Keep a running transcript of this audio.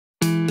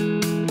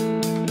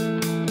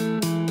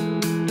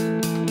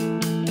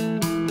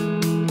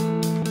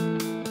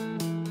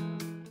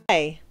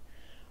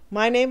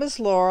My name is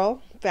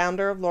Laurel,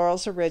 founder of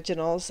Laurels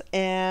Originals,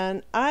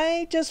 and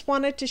I just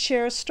wanted to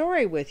share a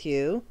story with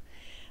you.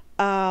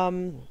 I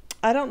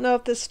don't know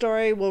if this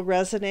story will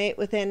resonate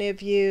with any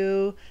of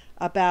you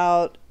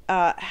about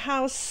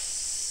how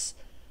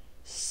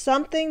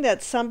something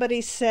that somebody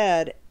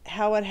said,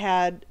 how it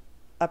had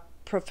a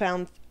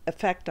profound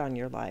effect on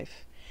your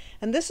life.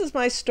 And this is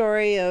my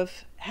story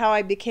of how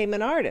I became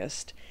an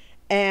artist.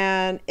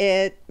 And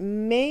it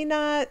may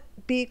not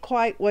be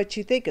quite what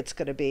you think it's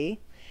going to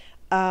be.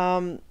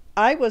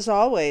 I was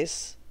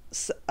always,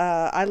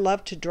 I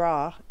loved to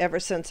draw ever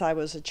since I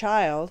was a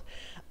child.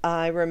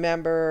 I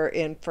remember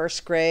in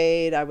first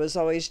grade, I was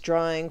always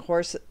drawing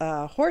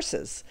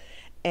horses.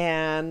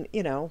 And,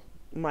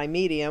 my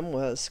medium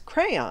was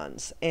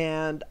crayons.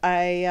 And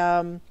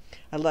I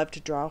loved to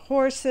draw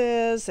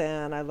horses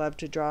and I loved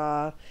to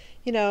draw,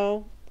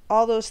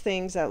 all those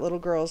things that little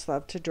girls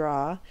love to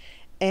draw.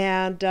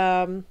 And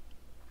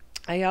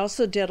I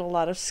also did a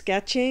lot of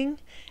sketching,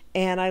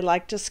 and I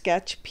like to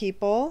sketch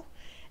people.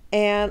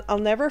 And I'll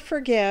never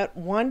forget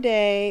one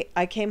day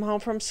I came home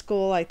from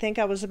school. I think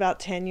I was about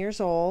 10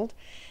 years old.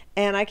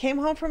 And I came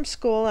home from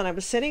school and I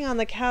was sitting on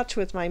the couch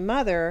with my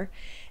mother,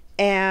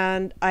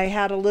 and I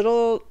had a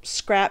little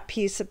scrap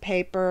piece of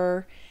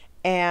paper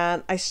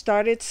and I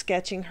started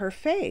sketching her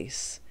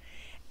face.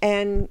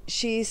 And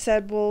she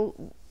said,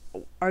 "Well,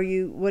 what are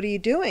you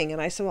doing?"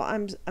 And I said,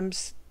 "Well,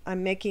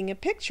 I'm making a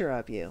picture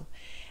of you."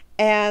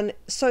 And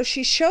so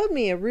she showed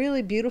me a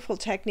really beautiful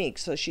technique.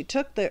 So she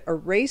took the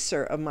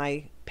eraser of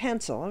my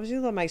pencil. I was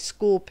using my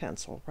school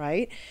pencil,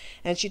 right?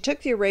 And she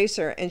took the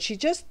eraser and she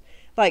just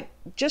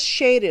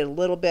shaded a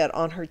little bit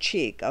on her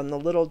cheek on the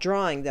little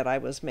drawing that I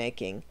was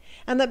making.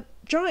 And the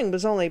drawing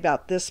was only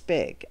about this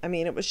big. I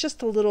mean, it was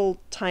just a little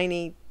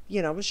tiny,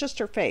 it was just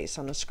her face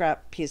on a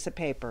scrap piece of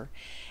paper.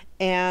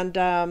 And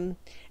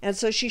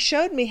so she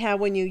showed me how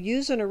when you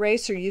use an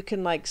eraser, you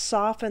can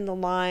soften the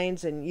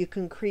lines and you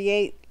can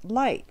create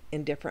light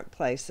in different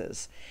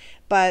places.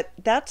 But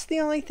that's the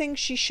only thing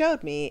she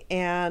showed me.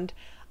 And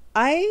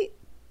I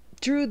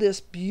drew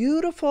this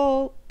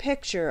beautiful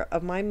picture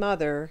of my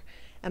mother,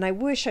 and I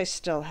wish I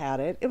still had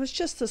it. It was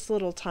just this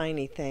little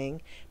tiny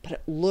thing, but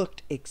it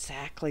looked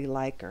exactly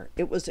like her.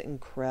 It was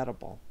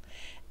incredible.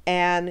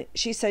 And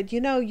she said,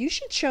 "You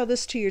should show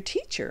this to your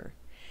teacher."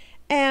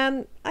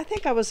 And I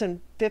think I was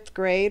in fifth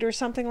grade or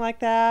something like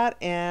that.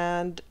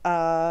 And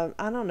I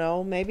don't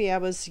know, maybe I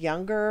was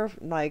younger.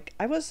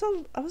 I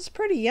was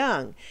pretty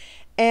young.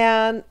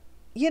 And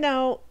you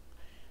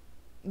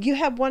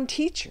have one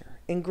teacher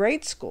in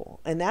grade school,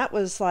 and that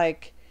was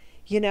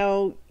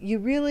you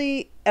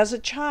really, as a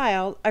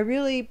child, I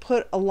really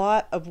put a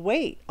lot of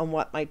weight on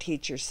what my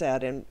teacher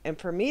said. And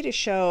for me to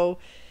show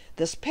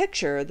this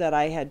picture that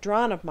I had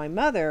drawn of my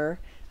mother,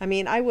 I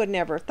mean, I would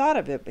never have thought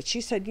of it, but she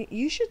said,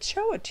 "You should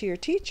show it to your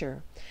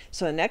teacher."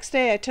 So the next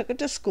day I took it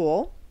to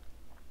school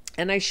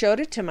and I showed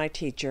it to my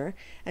teacher,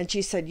 and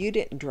she said, "You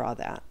didn't draw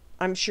that.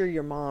 I'm sure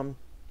your mom,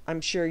 I'm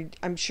sure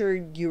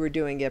you were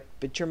doing it,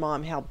 but your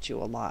mom helped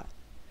you a lot."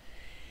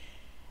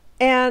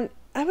 And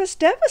I was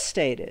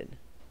devastated.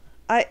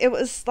 It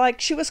was like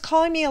she was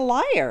calling me a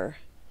liar.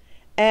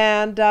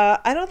 And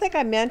I don't think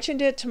I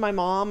mentioned it to my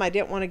mom. I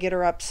didn't want to get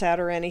her upset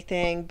or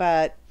anything,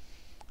 but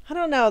I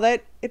don't know,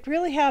 that it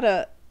really had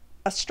a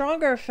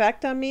stronger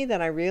effect on me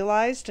than I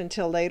realized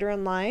until later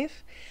in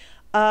life.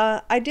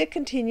 I did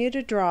continue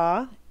to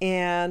draw,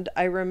 and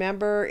I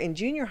remember in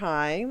junior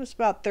high, I was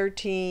about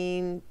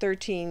 13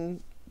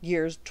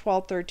 years,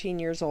 12, 13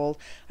 years old,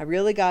 I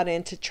really got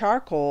into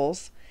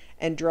charcoals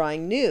and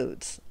drawing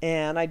nudes.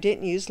 And I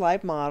didn't use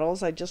live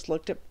models. I just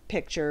looked at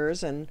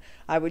pictures and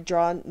I would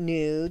draw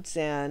nudes.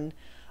 And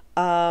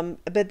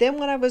but then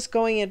when I was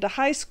going into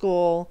high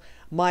school,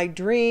 my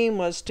dream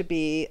was to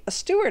be a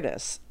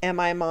stewardess. And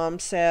my mom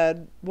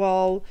said,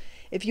 "Well,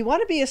 if you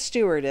want to be a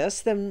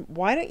stewardess, then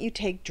why don't you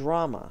take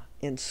drama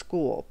in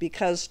school?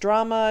 Because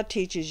drama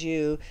teaches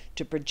you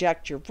to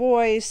project your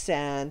voice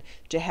and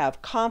to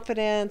have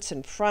confidence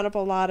in front of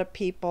a lot of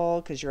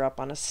people because you're up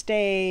on a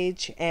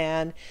stage."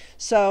 And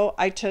so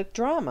I took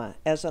drama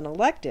as an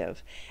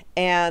elective.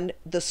 And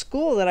the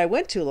school that I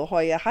went to, La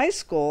Jolla High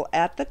School,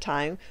 at the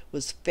time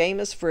was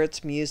famous for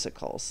its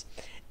musicals.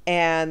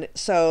 And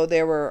so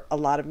there were a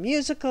lot of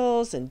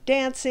musicals and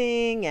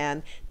dancing,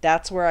 and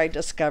that's where I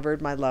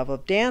discovered my love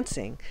of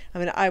dancing. I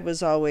mean, I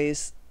was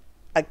always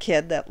a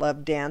kid that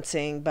loved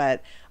dancing,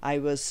 but I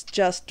was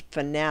just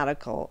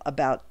fanatical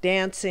about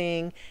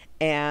dancing,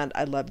 and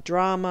I loved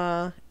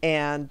drama.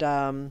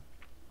 And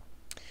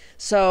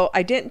so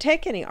I didn't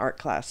take any art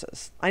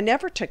classes. I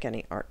never took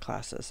any art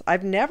classes.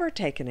 I've never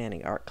taken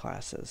any art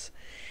classes.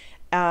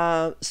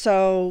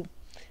 So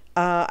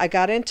I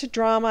got into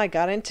drama, I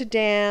got into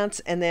dance,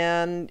 and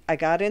then I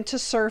got into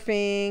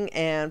surfing.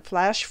 And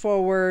flash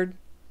forward,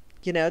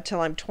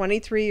 till I'm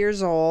 23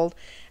 years old,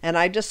 and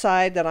I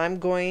decide that I'm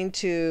going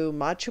to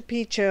Machu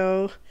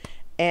Picchu,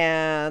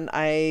 and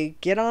I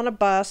get on a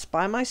bus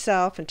by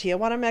myself in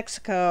Tijuana,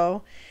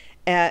 Mexico.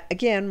 And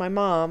again, my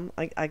mom,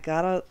 I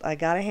gotta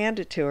hand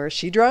it to her.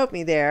 She drove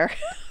me there.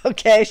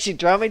 Okay, she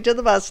drove me to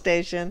the bus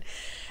station.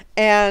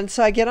 And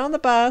so I get on the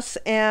bus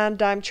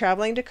and I'm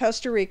traveling to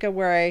Costa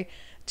Rica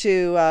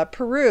to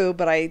Peru,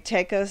 but I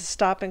take a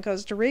stop in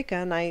Costa Rica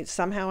and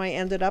I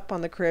ended up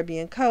on the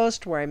Caribbean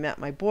coast where I met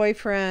my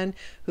boyfriend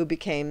who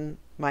became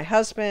my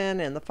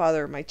husband and the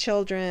father of my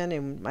children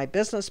and my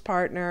business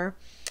partner.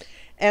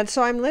 And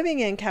so I'm living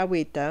in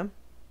Cahuita.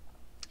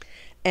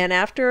 And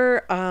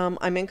after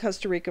I'm in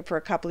Costa Rica for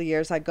a couple of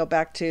years, I go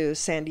back to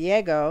San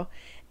Diego,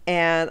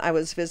 and I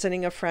was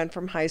visiting a friend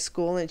from high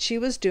school, and she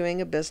was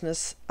doing a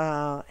business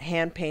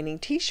hand painting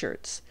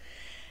t-shirts.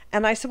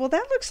 And I said, well,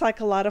 that looks like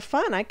a lot of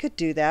fun. I could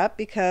do that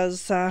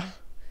because,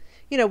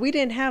 we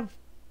didn't have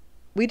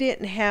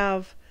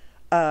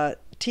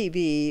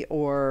TV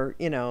or,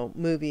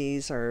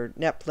 movies or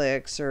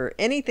Netflix or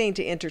anything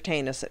to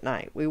entertain us at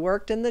night. We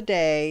worked in the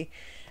day,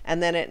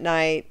 and then at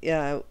night,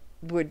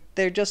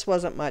 there just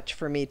wasn't much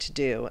for me to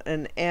do,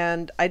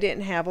 and I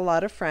didn't have a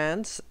lot of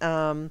friends,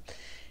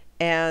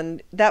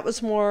 and that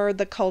was more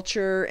the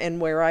culture and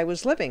where I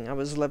was living. I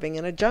was living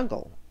in a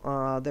jungle.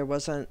 There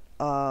wasn't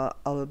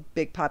a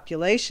big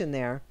population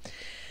there,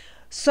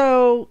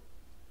 so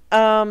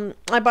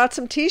I bought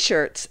some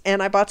t-shirts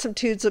and I bought some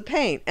tubes of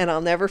paint, and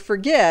I'll never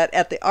forget,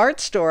 at the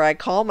art store I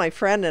called my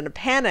friend in a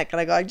panic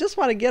and I go, I just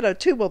want to get a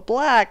tube of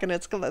black, and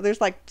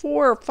there's like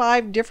 4 or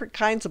 5 different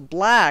kinds of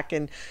black,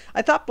 and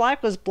I thought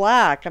black was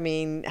black. I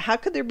mean, how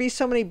could there be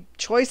so many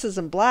choices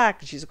in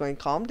black? And she's going,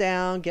 calm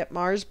down, get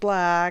Mars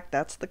black,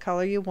 that's the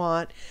color you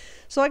want.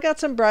 So I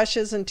got some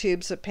brushes and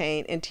tubes of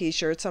paint and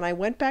t-shirts, and I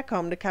went back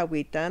home to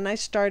Cahuita and I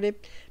started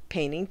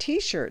painting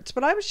t-shirts,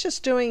 but I was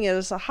just doing it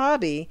as a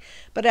hobby.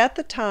 But at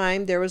the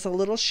time there was a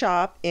little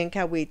shop in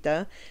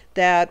Cahuita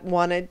that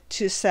wanted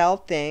to sell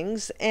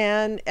things,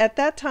 and at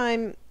that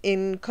time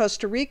in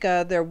Costa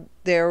Rica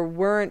there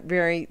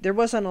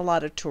wasn't a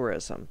lot of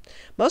tourism.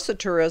 Most of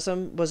the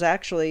tourism was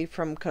actually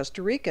from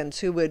Costa Ricans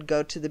who would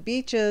go to the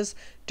beaches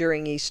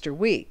during Easter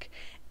week.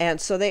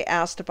 And so they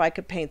asked if I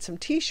could paint some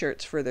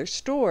t-shirts for their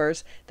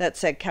stores that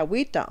said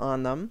Cahuita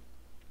on them,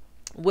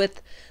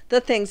 with the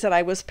things that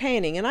I was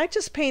painting. And I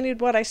just painted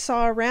what I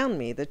saw around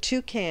me, the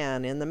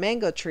toucan and the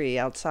mango tree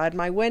outside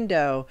my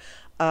window,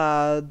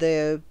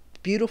 the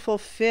beautiful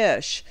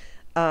fish,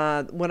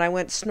 when I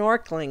went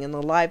snorkeling in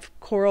the live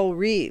coral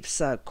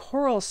reefs,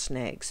 coral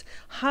snakes,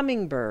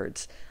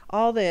 hummingbirds,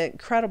 all the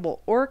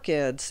incredible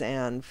orchids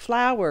and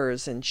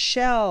flowers and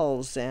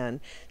shells and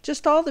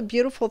just all the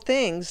beautiful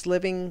things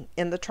living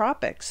in the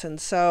tropics. And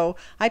so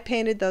I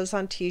painted those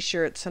on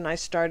t-shirts and I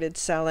started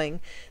selling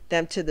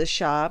them to the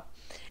shop.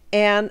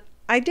 And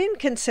I didn't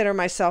consider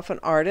myself an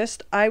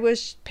artist. I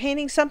was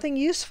painting something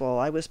useful.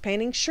 I was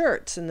painting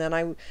shirts, and then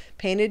I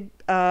painted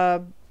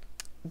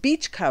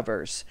beach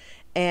covers,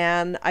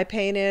 and I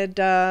painted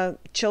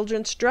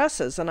children's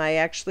dresses, and I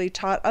actually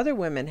taught other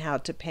women how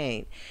to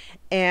paint.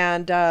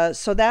 And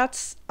so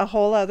that's a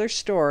whole other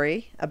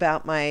story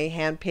about my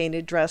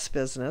hand-painted dress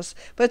business,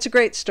 but it's a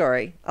great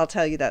story. I'll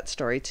tell you that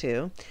story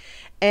too.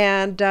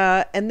 And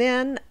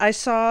then I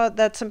saw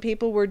that some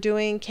people were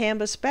doing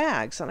canvas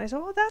bags, and I said,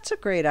 oh, that's a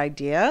great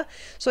idea.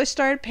 So I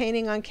started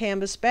painting on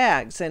canvas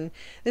bags, and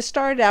it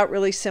started out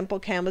really simple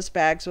canvas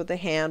bags with a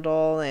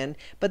handle,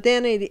 but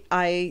then it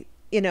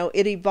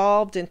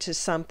evolved into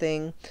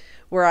something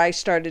where I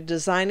started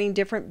designing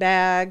different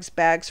bags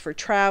for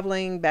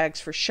traveling,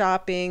 bags for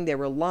shopping. They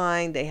were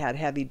lined, they had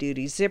heavy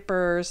duty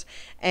zippers,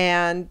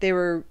 and they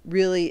were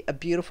really a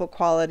beautiful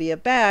quality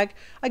of bag.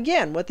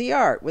 Again, with the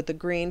art, with the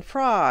green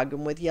frog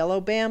and with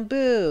yellow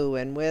bamboo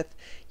and with,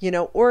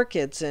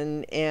 orchids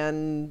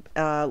and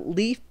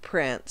leaf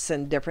prints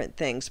and different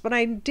things. But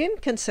I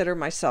didn't consider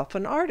myself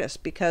an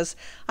artist because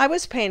I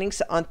was painting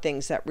on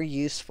things that were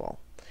useful.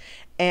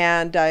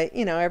 And,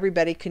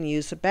 everybody can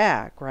use a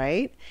bag,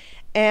 right?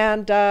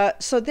 And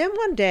so then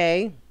one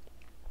day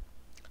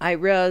I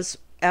was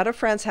at a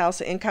friend's house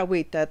in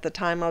Cahuita. At the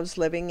time I was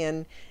living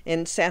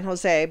in San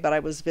Jose, but I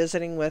was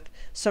visiting with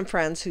some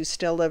friends who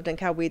still lived in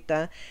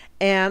Cahuita.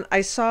 And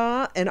I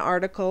saw an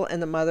article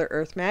in the Mother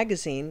Earth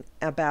magazine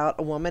about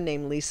a woman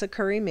named Lisa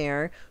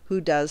Curry-Mayer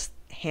who does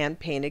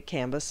hand-painted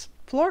canvas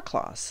floor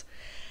cloths.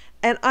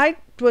 And I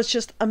was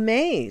just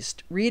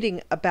amazed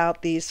reading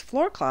about these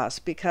floor cloths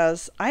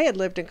because I had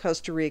lived in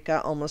Costa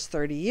Rica almost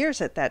 30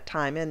 years at that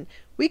time, and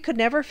we could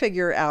never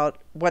figure out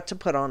what to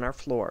put on our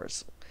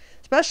floors,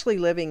 especially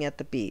living at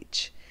the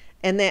beach.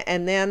 And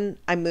then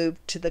I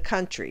moved to the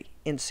country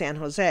in San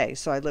Jose.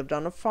 So I lived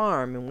on a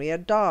farm, and we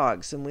had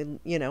dogs,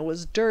 and it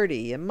was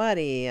dirty and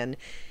muddy,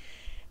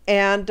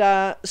 and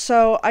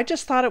so I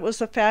just thought it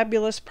was a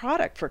fabulous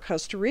product for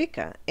Costa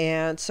Rica.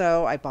 And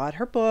so I bought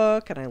her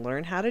book and I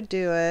learned how to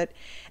do it.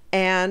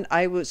 And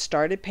I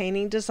started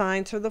painting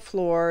designs for the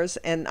floors,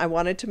 and I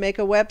wanted to make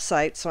a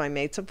website. So I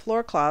made some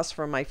floor cloths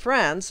for my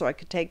friends so I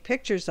could take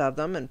pictures of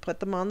them and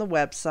put them on the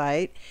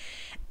website.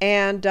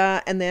 And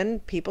then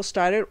people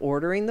started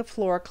ordering the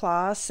floor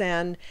cloths,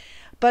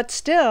 but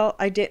still,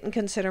 I didn't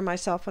consider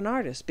myself an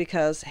artist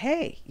because,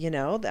 hey,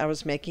 I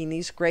was making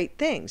these great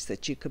things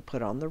that you could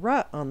put on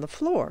the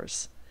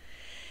floors.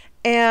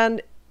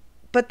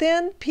 But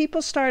then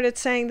people started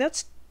saying,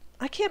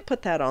 I can't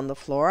put that on the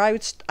floor.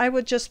 I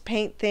would just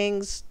paint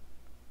things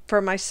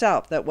for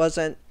myself that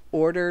wasn't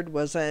ordered,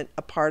 wasn't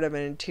a part of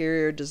an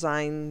interior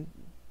design,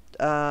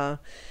 uh,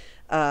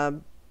 uh,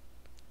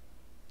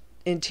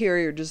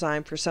 interior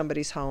design for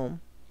somebody's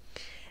home.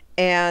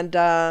 And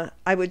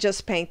I would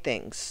just paint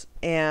things.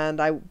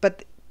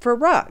 But for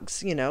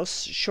rugs,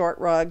 short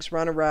rugs,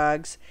 runner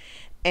rugs,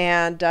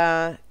 and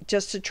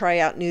just to try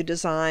out new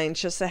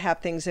designs, just to have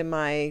things in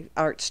my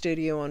art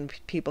studio when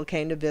people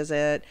came to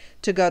visit,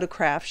 to go to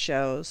craft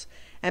shows.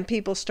 And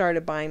people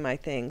started buying my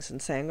things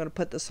and saying, I'm going to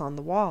put this on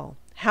the wall.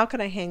 How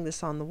can I hang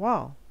this on the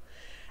wall?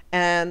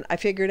 And I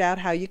figured out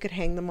how you could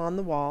hang them on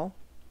the wall.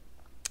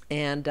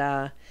 And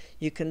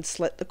you can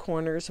slit the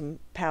corners and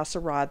pass a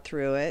rod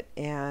through it.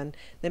 And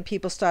then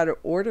people started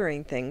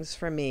ordering things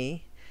from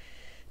me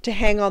to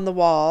hang on the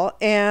wall.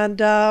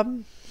 And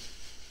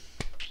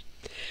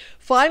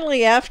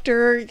finally,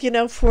 after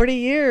 40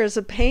 years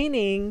of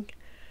painting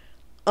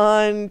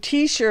on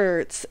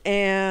t-shirts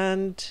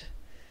and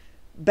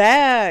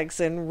bags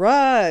and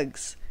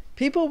rugs,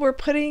 people were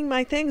putting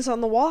my things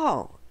on the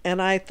wall.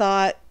 And I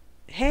thought,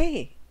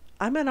 hey,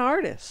 I'm an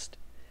artist.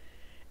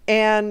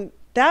 And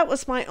that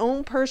was my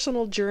own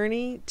personal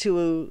journey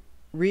to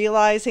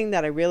realizing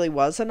that I really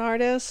was an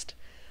artist.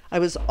 I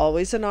was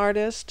always an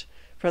artist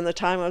from the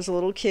time I was a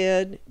little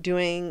kid,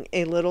 doing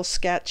a little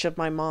sketch of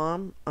my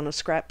mom on a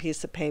scrap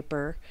piece of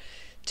paper,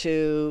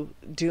 to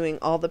doing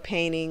all the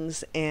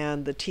paintings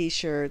and the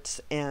t-shirts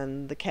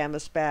and the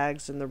canvas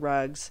bags and the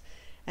rugs,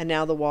 and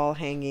now the wall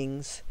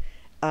hangings.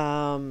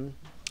 I'm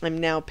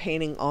now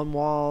painting on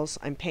walls.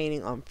 I'm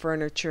painting on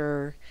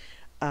furniture.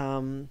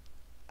 I'm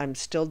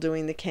still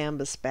doing the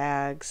canvas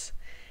bags.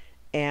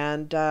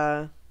 And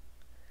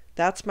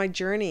that's my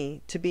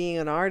journey to being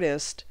an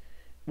artist,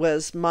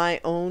 was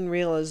my own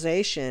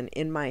realization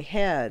in my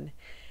head.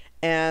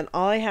 And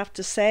all I have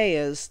to say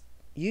is,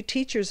 you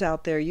teachers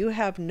out there, you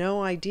have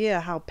no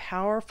idea how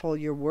powerful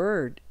your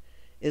word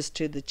is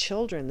to the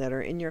children that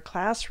are in your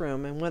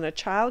classroom. And when a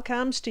child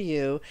comes to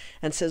you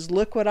and says,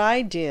 look what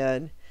I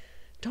did,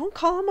 don't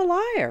call him a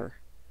liar.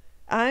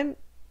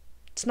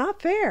 It's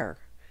not fair.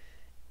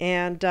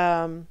 And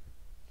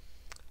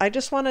I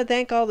just want to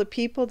thank all the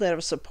people that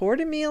have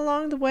supported me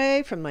along the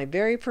way, from my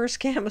very first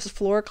canvas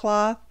floor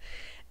cloth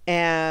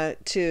and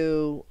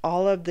to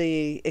all of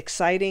the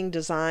exciting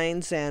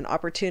designs and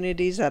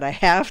opportunities that I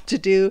have to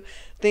do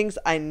things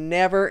I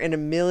never in a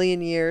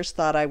million years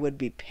thought I would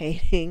be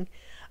painting.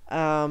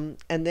 And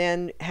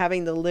then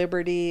having the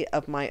liberty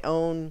of my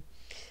own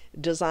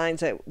designs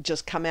that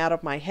just come out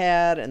of my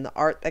head, and the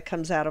art that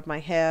comes out of my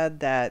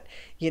head that,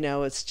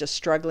 it's just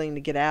struggling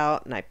to get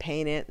out, and I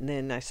paint it, and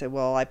then I say,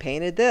 well, I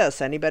painted this.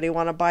 Anybody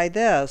want to buy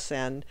this?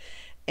 And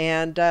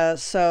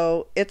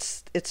so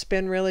it's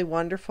been really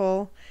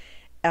wonderful.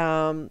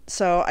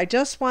 So I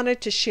just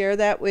wanted to share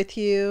that with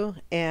you,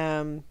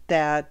 and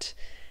that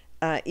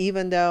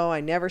even though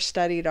I never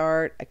studied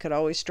art, I could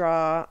always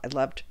draw. I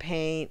love to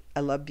paint.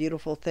 I love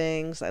beautiful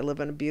things. I live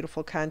in a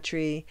beautiful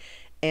country,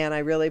 and I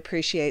really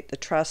appreciate the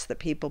trust that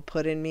people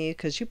put in me,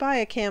 because you buy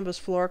a canvas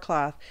floor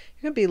cloth,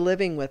 you're going to be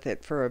living with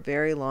it for a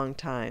very long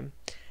time.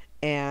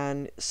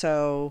 And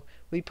so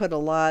we put a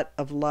lot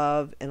of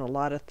love and a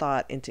lot of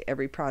thought into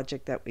every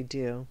project that we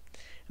do.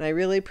 And I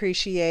really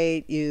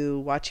appreciate you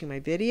watching my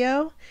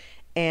video,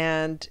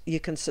 and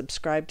you can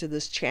subscribe to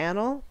this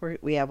channel where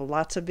we have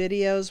lots of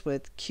videos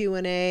with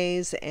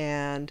Q&As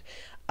and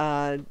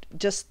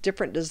just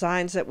different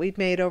designs that we've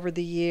made over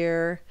the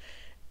year.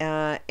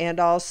 And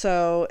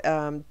also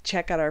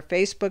check out our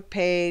Facebook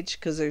page,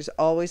 because there's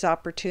always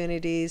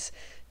opportunities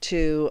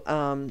to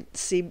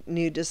see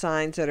new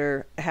designs that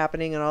are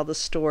happening in all the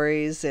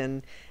stories,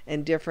 and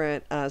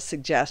different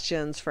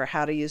suggestions for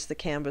how to use the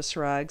canvas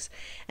rugs.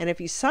 And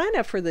if you sign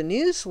up for the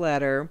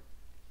newsletter,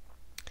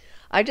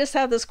 I just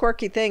have this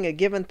quirky thing of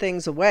giving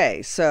things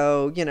away.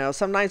 So,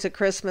 sometimes at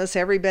Christmas,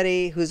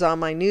 everybody who's on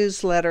my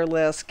newsletter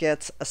list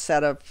gets a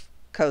set of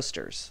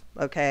coasters,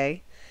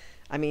 okay?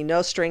 I mean,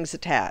 no strings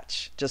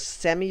attached. Just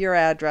send me your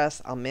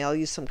address. I'll mail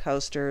you some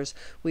coasters.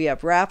 We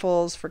have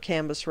raffles for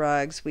canvas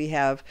rugs. We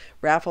have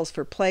raffles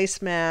for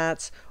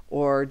placemats,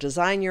 or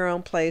design your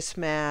own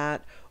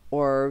placemat,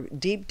 or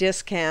deep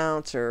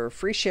discounts, or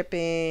free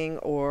shipping,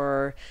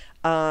 or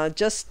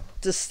just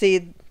to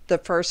see the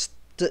first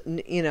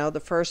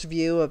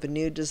view of a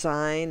new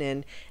design,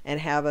 and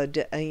have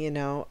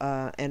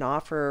an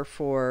offer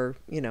for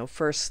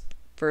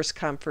first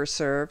come, first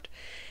served.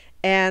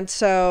 And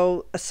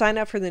so sign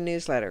up for the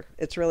newsletter.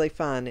 It's really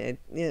fun.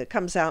 It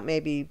comes out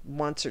maybe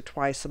once or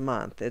twice a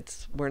month.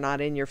 We're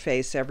not in your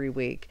face every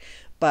week,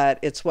 but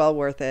it's well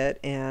worth it.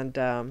 And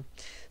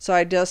so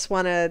I just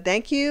want to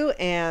thank you.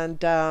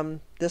 And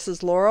this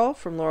is Laurel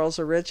from Laurels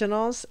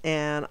Originals,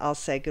 and I'll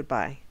say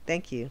goodbye.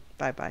 Thank you.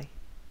 Bye-bye.